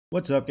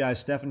What's up guys,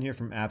 Stefan here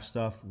from App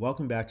Stuff.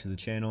 Welcome back to the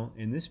channel.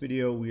 In this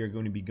video we are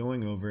going to be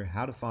going over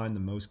how to find the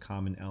most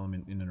common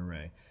element in an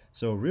array.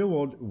 So a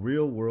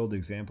real world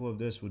example of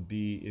this would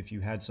be if you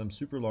had some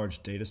super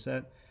large data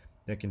set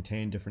that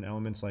contained different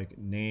elements like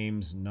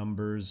names,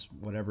 numbers,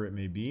 whatever it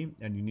may be,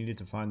 and you needed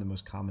to find the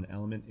most common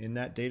element in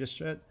that data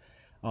set.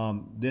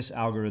 This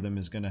algorithm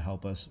is going to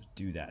help us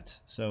do that.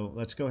 So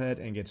let's go ahead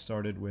and get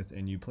started with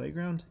a new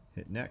playground.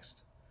 Hit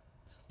next.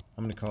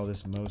 I'm going to call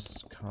this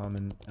most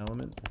common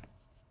element.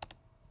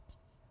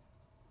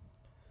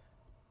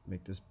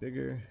 Make this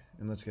bigger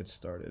and let's get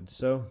started.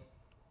 So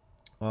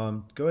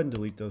go ahead and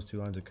delete those two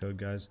lines of code,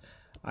 guys.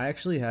 I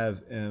actually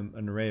have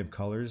an array of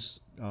colors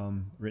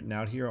written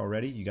out here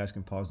already. You guys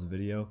can pause the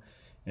video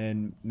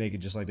and make it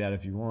just like that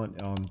if you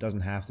want. It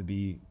doesn't have to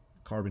be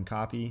carbon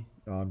copy.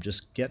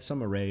 Just get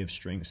some array of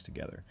strings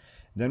together.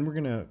 Then we're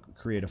gonna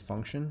create a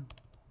function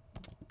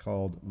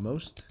called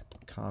most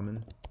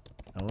common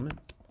element,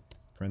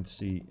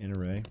 parenthesis in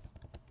array,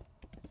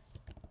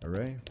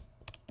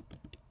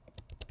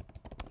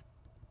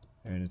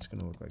 and it's going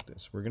to look like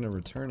this. We're going to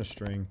return a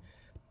string,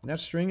 and that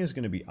string is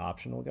going to be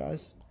optional,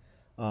 guys,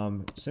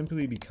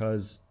 simply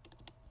because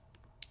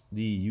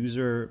the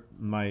user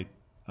might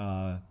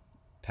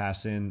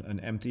pass in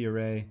an empty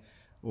array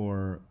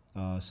or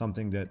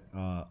something that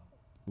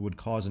would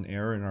cause an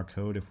error in our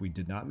code if we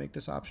did not make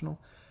this optional.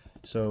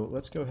 So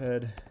let's go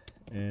ahead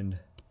and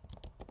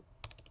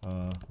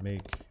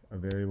make a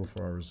variable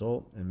for our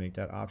result and make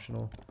that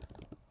optional,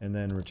 and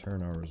then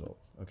return our result.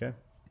 Okay.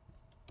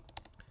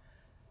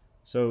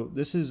 So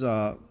this is,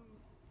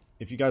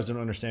 if you guys don't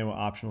understand what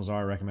optionals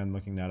are, I recommend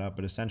looking that up.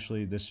 But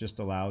essentially, this just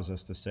allows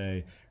us to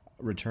say,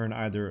 return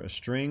either a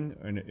string,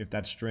 and if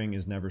that string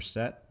is never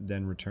set,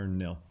 then return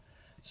nil.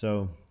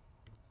 So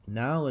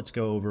now let's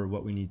go over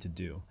what we need to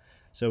do.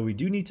 So we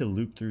do need to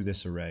loop through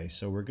this array.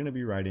 So we're going to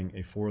be writing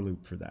a for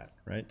loop for that,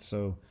 right?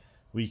 So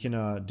we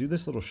can do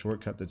this little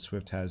shortcut that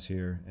Swift has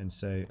here and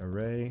say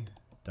array.forEach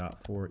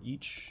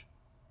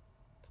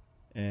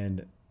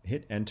and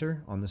hit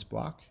enter on this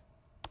block.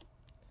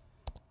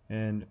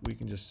 And we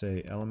can just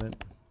say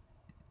element,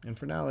 and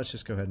for now let's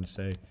just go ahead and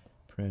say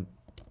print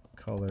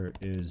color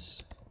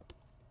is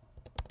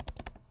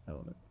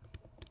element.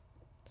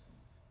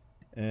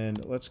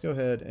 And let's go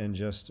ahead and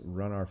just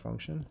run our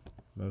function,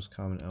 most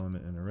common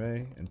element in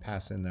array, and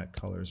pass in that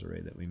colors array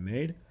that we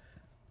made.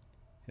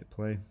 Hit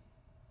play.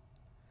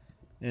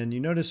 And you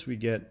notice we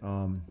get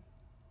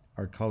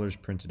our colors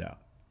printed out.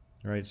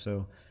 All right,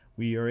 so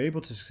we are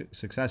able to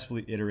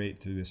successfully iterate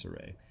through this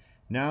array.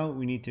 Now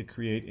we need to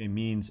create a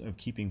means of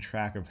keeping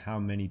track of how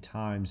many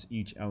times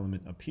each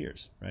element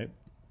appears, right?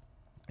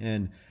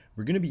 And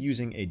we're going to be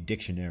using a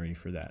dictionary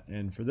for that.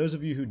 And for those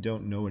of you who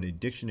don't know what a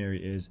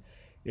dictionary is,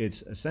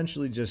 it's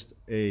essentially just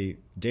a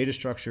data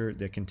structure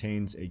that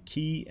contains a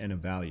key and a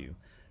value,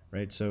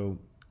 right? So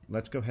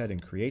let's go ahead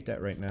and create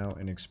that right now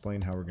and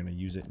explain how we're going to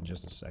use it in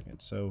just a second.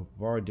 So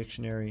var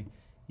dictionary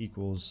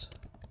equals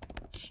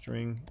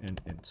string and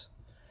int.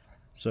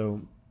 So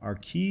our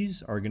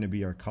keys are going to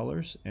be our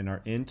colors, and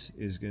our int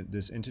is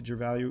this integer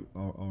value,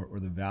 or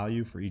the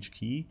value for each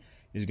key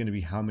is going to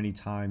be how many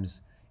times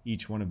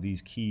each one of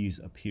these keys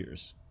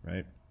appears,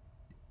 right?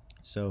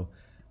 So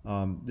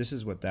this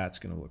is what that's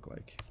going to look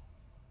like.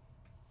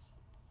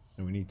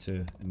 And we need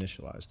to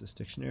initialize this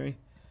dictionary.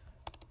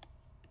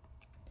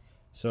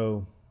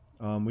 So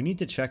we need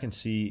to check and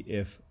see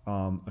if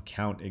a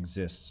count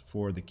exists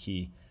for the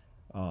key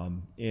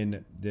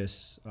in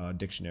this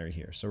dictionary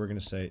here. So we're going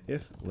to say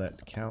if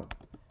let count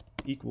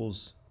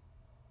equals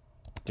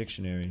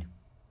dictionary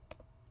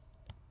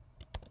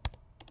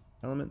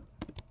element,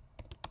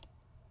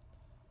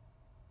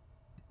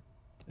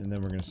 and then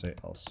we're going to say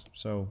else.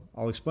 So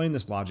I'll explain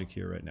this logic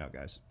here right now,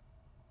 guys.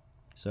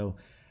 So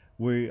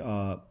we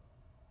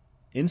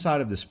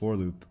inside of this for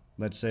loop,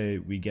 let's say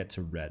we get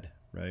to red,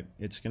 right?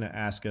 It's going to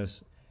ask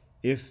us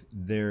if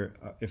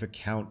a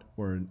count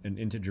or an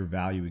integer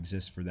value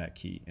exists for that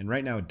key, and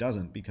right now it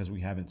doesn't because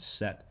we haven't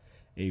set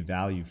a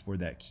value for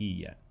that key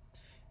yet.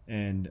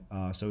 And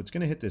so it's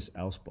going to hit this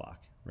else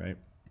block, right?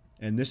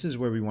 And this is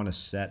where we want to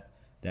set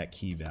that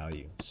key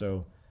value.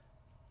 So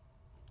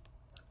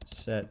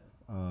set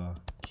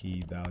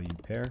key value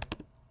pair.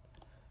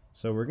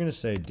 So we're going to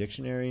say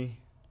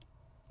dictionary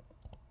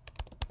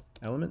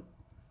element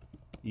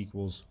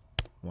equals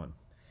 1.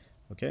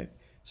 Okay,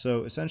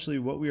 so essentially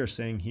what we are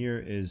saying here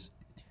is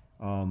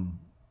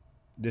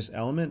this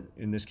element,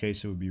 in this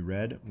case it would be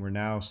red, we're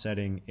now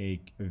setting a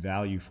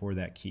value for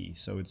that key.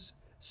 So it's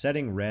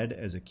setting red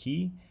as a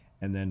key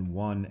and then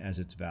 1 as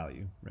its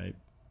value, right?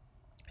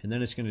 And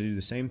then it's going to do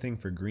the same thing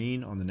for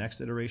green on the next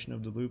iteration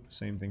of the loop,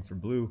 same thing for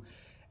blue.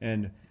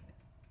 And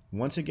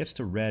once it gets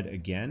to red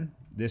again,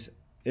 this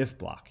if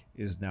block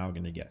is now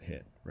going to get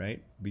hit,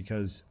 right?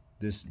 Because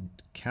this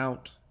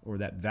count or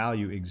that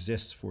value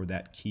exists for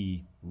that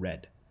key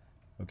red.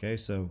 Okay,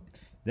 so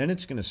then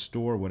it's going to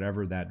store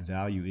whatever that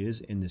value is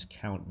in this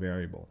count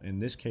variable. In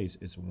this case,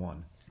 it's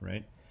 1,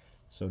 right?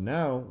 So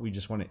now we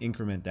just want to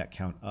increment that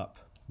count up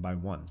by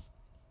 1.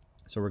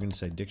 So we're going to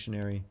say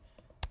dictionary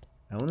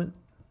element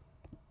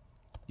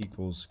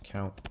equals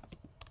count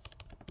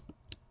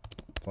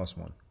plus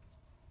 1.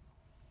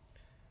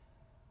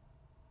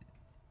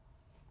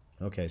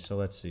 Okay, so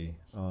let's see.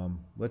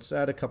 Let's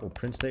add a couple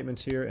print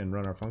statements here and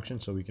run our function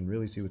so we can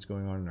really see what's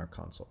going on in our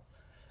console.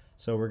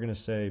 So we're going to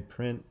say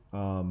print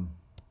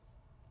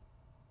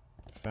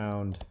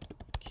found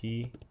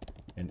key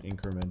and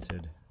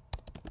incremented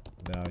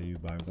value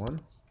by 1.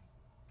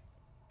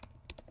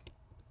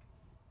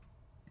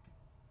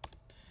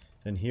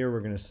 Then here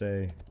we're going to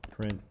say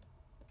print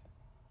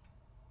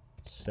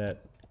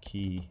set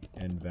key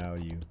and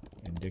value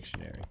in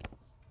dictionary.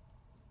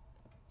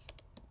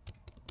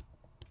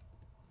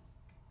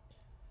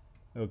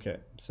 Okay,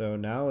 so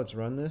now let's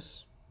run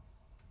this.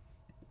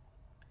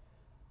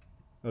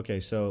 Okay,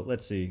 so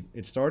let's see.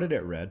 It started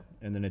at red,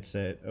 and then it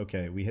said,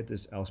 okay, we hit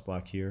this else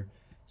block here.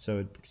 So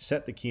it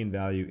set the key and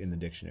value in the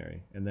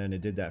dictionary, and then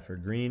it did that for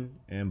green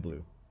and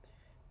blue.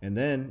 And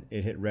then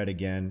it hit red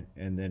again,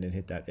 and then it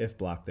hit that if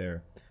block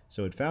there.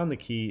 So it found the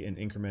key and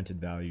incremented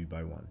value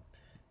by 1.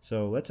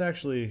 So let's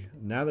actually,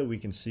 now that we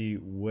can see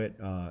what,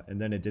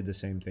 and then it did the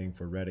same thing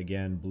for red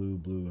again, blue,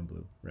 blue, and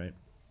blue, right?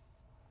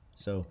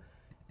 So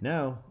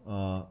now,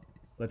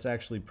 let's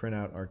actually print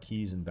out our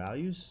keys and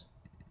values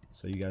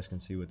so you guys can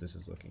see what this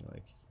is looking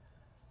like.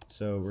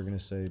 So we're going to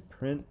say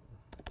print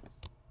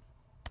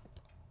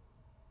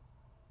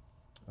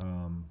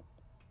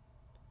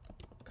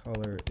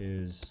color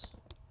is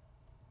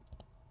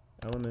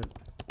element,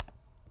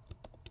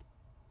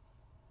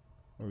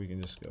 or we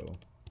can just go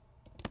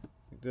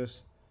like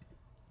this,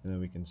 and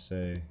then we can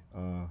say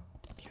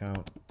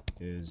count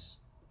is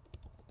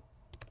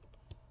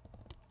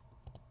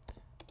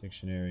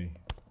dictionary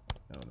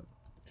element.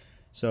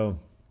 So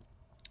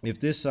if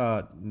this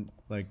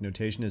like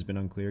notation has been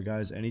unclear,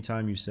 guys,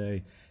 anytime you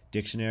say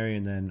dictionary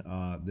and then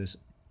this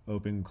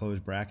open close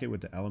bracket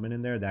with the element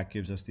in there, that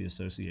gives us the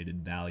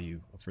associated value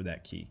for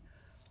that key,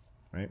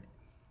 right?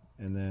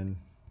 And then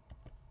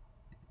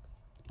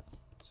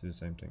let's do the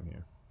same thing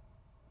here.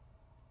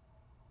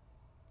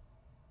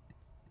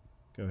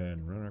 Go ahead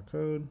and run our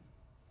code.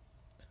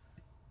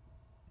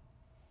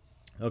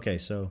 Okay,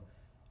 so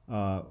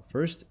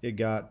first it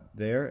got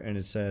there and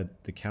it said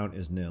the count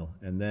is nil,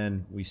 and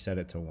then we set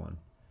it to 1,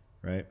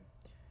 right?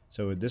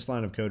 So this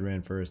line of code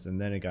ran first, and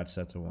then it got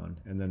set to 1,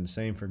 and then the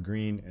same for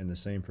green and the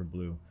same for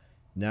blue.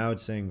 Now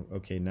it's saying,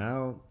 okay,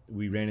 now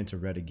we ran into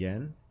red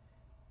again,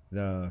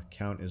 the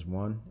count is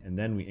 1, and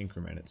then we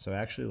increment it. So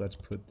actually let's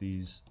put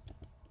these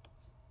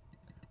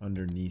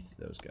underneath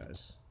those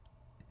guys.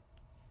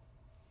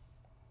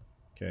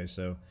 Okay,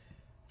 so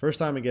first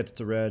time it gets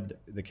to red,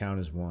 the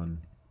count is 1.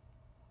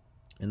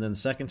 And then the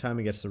second time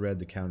it gets to red,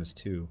 the count is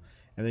 2.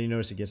 And then you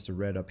notice it gets to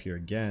red up here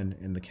again,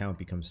 and the count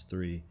becomes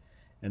 3.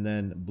 And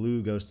then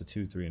blue goes to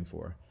 2, 3, and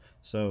 4.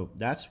 So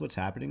that's what's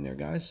happening there,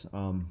 guys.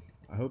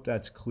 I hope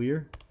that's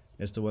clear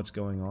as to what's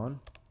going on.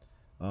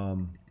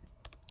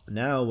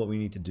 Now what we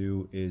need to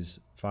do is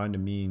find a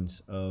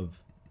means of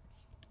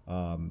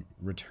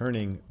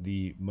returning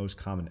the most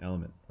common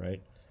element,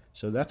 right?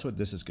 So that's what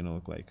this is going to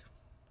look like.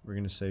 We're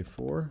going to say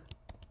for.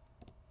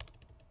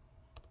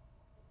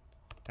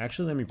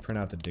 Actually, let me print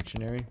out the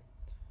dictionary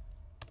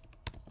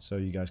so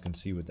you guys can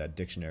see what that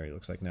dictionary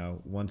looks like now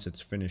once it's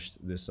finished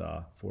this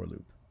for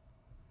loop.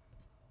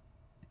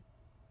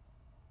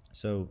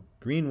 So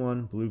green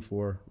 1, blue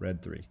 4,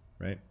 red 3,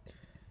 right?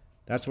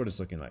 That's what it's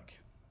looking like.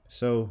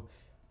 So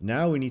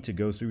now we need to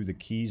go through the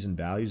keys and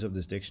values of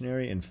this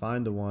dictionary and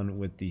find the one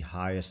with the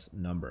highest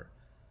number.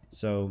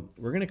 So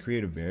we're going to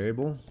create a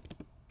variable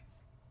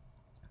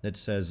that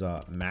says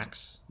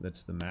max,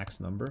 that's the max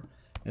number,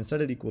 and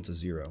set it equal to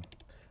 0.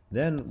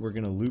 Then we're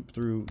going to loop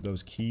through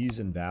those keys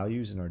and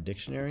values in our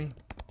dictionary,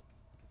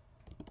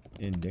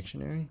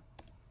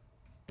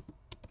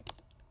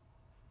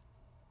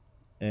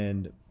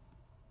 and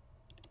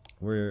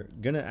we're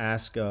going to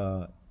ask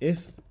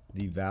if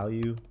the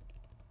value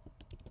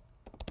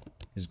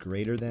is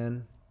greater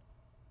than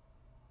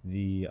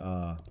the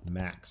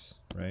max,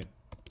 right?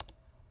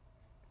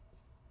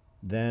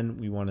 Then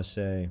we want to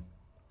say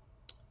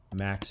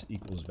max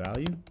equals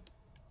value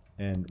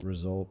and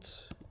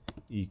result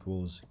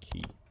equals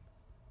key.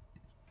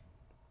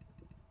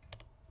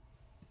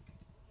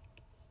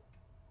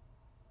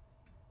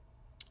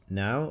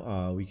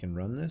 Now we can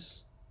run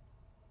this,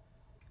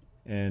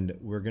 and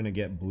we're going to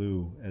get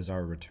blue as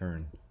our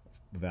return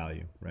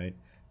value, right?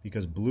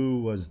 Because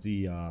blue was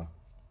the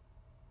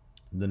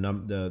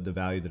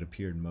value that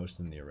appeared most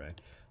in the array.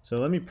 So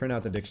let me print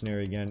out the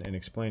dictionary again and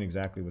explain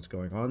exactly what's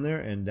going on there,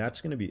 and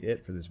that's going to be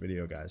it for this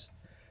video, guys.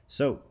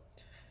 So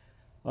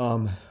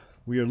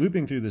we are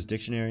looping through this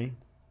dictionary,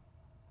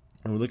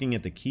 and we're looking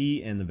at the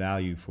key and the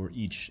value for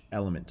each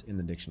element in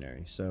the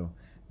dictionary. So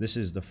this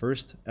is the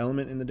first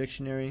element in the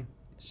dictionary,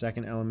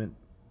 second element,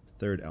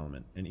 third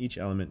element, and each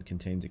element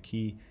contains a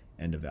key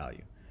and a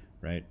value,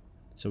 right?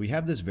 So we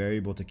have this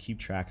variable to keep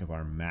track of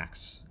our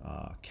max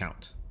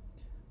count.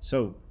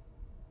 So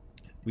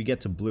we get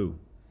to blue,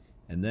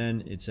 and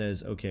then it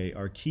says, okay,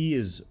 our key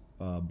is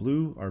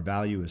blue, our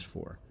value is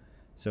 4.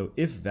 So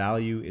if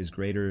value is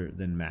greater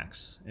than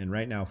max, and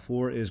right now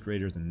 4 is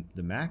greater than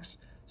the max,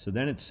 so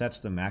then it sets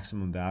the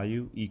maximum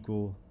value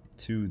equal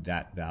to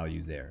that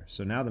value there.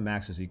 So now the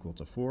max is equal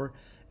to 4,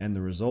 and the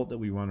result that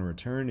we want to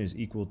return is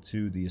equal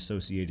to the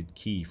associated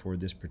key for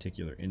this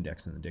particular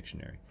index in the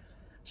dictionary.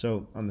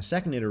 So on the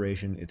second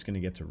iteration, it's going to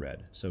get to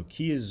red. So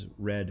key is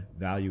red,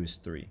 value is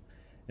 3.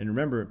 And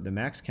remember, the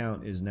max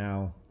count is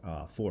now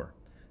 4.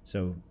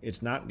 So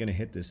it's not going to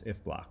hit this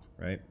if block,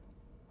 right?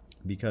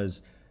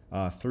 Because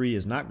 3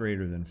 is not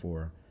greater than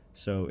 4.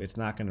 So it's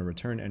not going to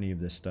return any of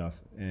this stuff.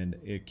 And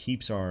it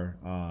keeps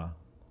our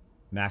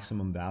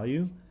maximum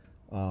value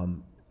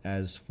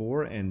as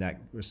 4, and that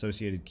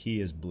associated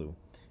key is blue.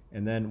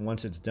 And then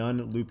once it's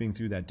done looping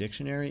through that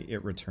dictionary,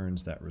 it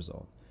returns that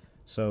result.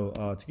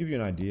 So to give you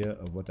an idea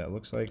of what that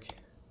looks like,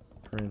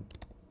 print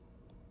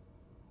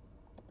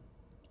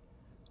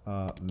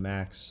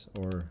max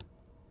or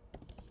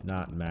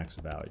not max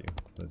value.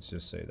 Let's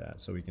just say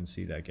that so we can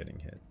see that getting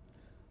hit.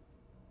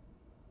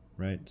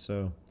 Right?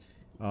 So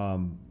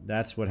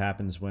that's what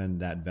happens when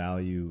that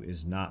value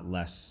is not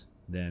less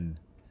than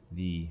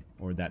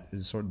or that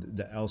is sort of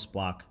the else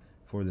block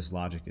for this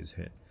logic is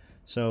hit.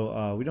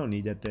 So we don't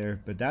need that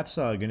there, but that's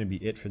going to be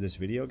it for this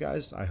video,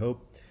 guys. I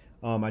hope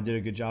I did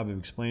a good job of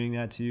explaining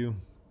that to you.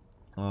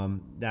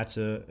 That's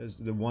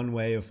the one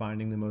way of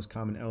finding the most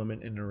common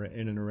element in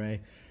an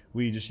array.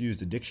 We just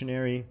used a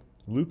dictionary,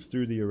 looped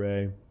through the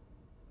array,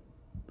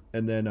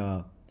 and then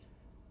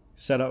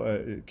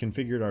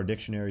configured our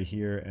dictionary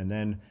here, and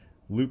then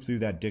looped through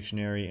that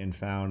dictionary and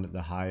found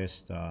the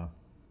highest,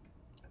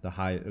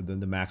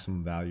 the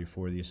maximum value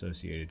for the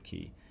associated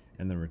key,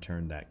 and then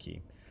returned that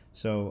key.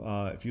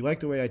 So if you like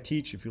the way I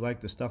teach, if you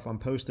like the stuff I'm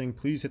posting,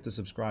 please hit the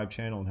subscribe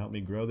channel and help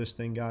me grow this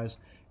thing, guys.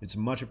 It's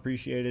much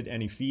appreciated.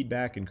 Any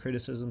feedback and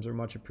criticisms are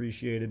much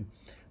appreciated.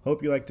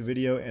 Hope you liked the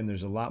video, and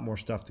there's a lot more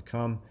stuff to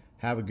come.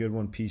 Have a good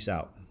one. Peace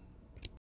out.